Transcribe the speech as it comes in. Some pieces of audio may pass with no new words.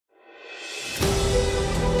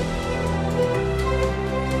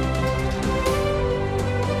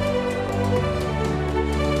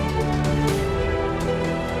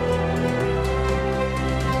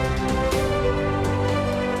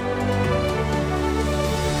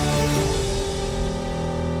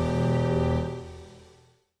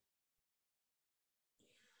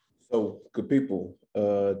Good people.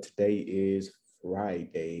 Today is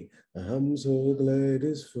Friday. I'm so glad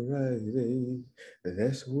it's Friday.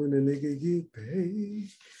 That's when a nigga get paid.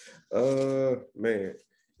 Man,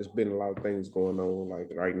 there's been a lot of things going on. Like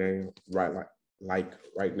right now, like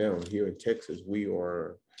right now here in Texas, we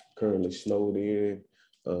are currently snowed in.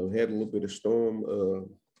 Had a little bit of storm.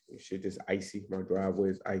 Shit just icy. My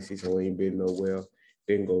driveway is icy, so I ain't been nowhere.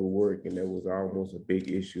 Didn't go to work, and that was almost a big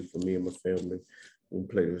issue for me and my family. We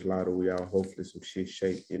play this lotto, we out. Hopefully, some shit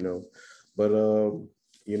shake. But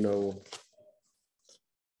you know,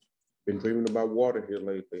 been dreaming about water here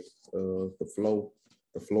lately. The flow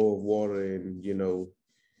of water, and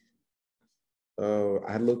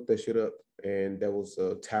I looked that shit up, and that was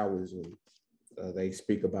Taoism. They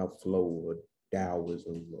speak about flow or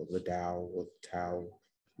Taoism or the Tao or Tao.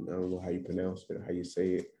 I don't know how you pronounce it, how you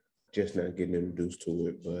say it. Just not getting introduced to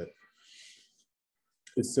it, but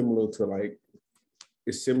it's similar to like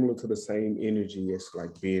it's similar to the same energy as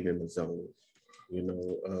like being in the zone.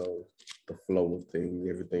 The flow of things.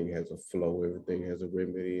 Everything has a flow. Everything has a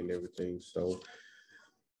remedy, and everything. So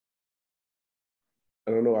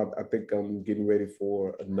I don't know. I think I'm getting ready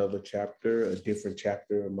for another chapter, a different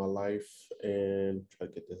chapter in my life, and try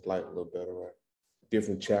to get this light a little better. Right?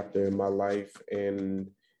 Different chapter in my life, and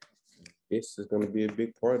this is going to be a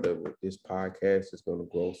big part of it. This podcast is going to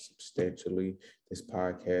grow substantially. This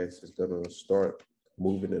podcast is going to start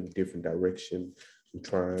moving in a different direction. I'm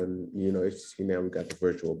trying, now we got the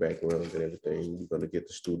virtual backgrounds and everything. We're going to get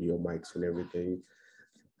the studio mics and everything.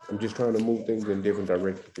 I'm just trying to move things in different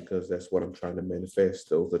directions because that's what I'm trying to manifest.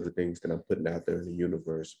 Those are the things that I'm putting out there in the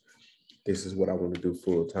universe. This is what I want to do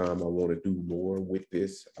full time. I want to do more with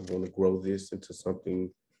this. I want to grow this into something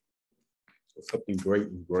great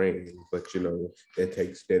and grand, but that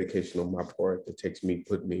takes dedication on my part. That takes me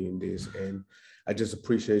putting me in this, and I just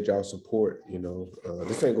appreciate y'all support.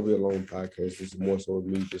 This ain't gonna be a long podcast. This is more so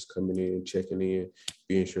me just coming in, checking in,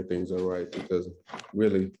 being sure things are right. Because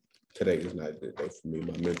really, today is not a good day for me.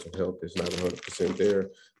 My mental health is not 100%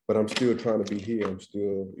 there, but I'm still trying to be here. I'm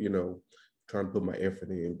still, trying to put my effort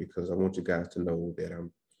in because I want you guys to know that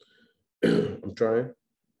I'm, I'm trying.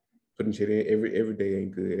 Putting shit in every day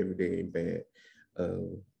ain't good. Every day ain't bad.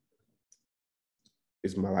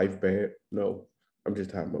 Is my life bad? No, I'm just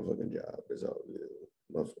tired of my fucking job. That's all it is.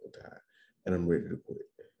 I'm fucking tired, and I'm ready to quit.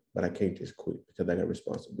 But I can't just quit because I got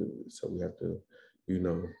responsibilities. So we have to,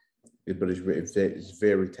 but it's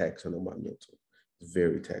very taxing on my mental. It's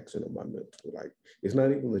very taxing on my mental. Like it's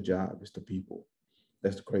not even the job; it's the people.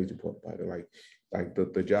 That's the crazy part about it. Like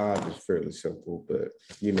the job is fairly simple, but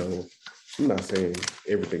I'm not saying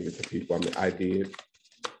everything is the people. I mean, I did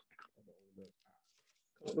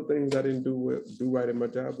all the things I didn't do right in my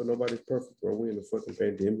job, but nobody's perfect, bro. We in the fucking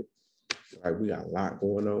pandemic. Like we got a lot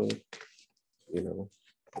going on,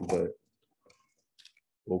 but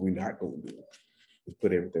what we not gonna do is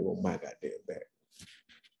put everything on my goddamn back.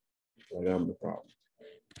 Like I'm the problem.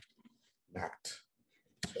 Not.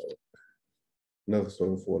 So another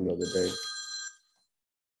story for another day.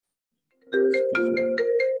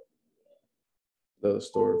 Another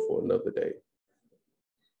story for another day.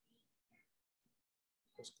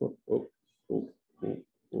 Let's go. Whoa, whoa, whoa,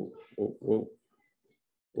 whoa, whoa, whoa,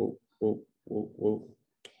 whoa, whoa, whoa, whoa, whoa,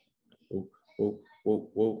 whoa, whoa,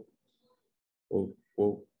 whoa, whoa,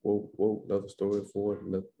 whoa, whoa, whoa. Another story for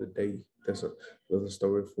another day. That's another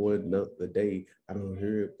story for another day. I don't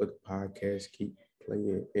hear it, but the podcast keep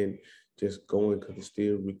playing and just going because it's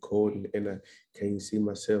still recording and I can't see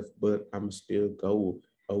myself, but I'm still go.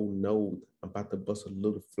 Oh no, I'm about to bust a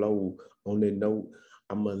little flow. On that note,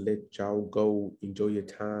 I'm gonna let y'all go. Enjoy your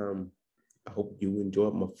time. I hope you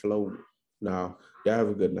enjoyed my flow. Now, y'all have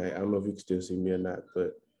a good night. I don't know if you can still see me or not,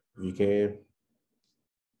 but if you can,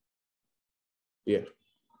 yeah.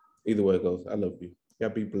 Either way it goes, I love you. Y'all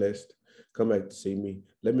be blessed. Come back to see me.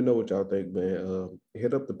 Let me know what y'all think, man.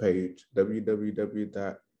 Hit up the page,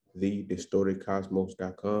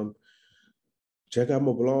 www.thedistortedcosmos.com. Check out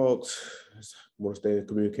my blogs. Want to stay in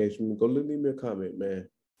communication? Go leave me a comment, man.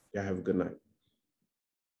 Y'all have a good night.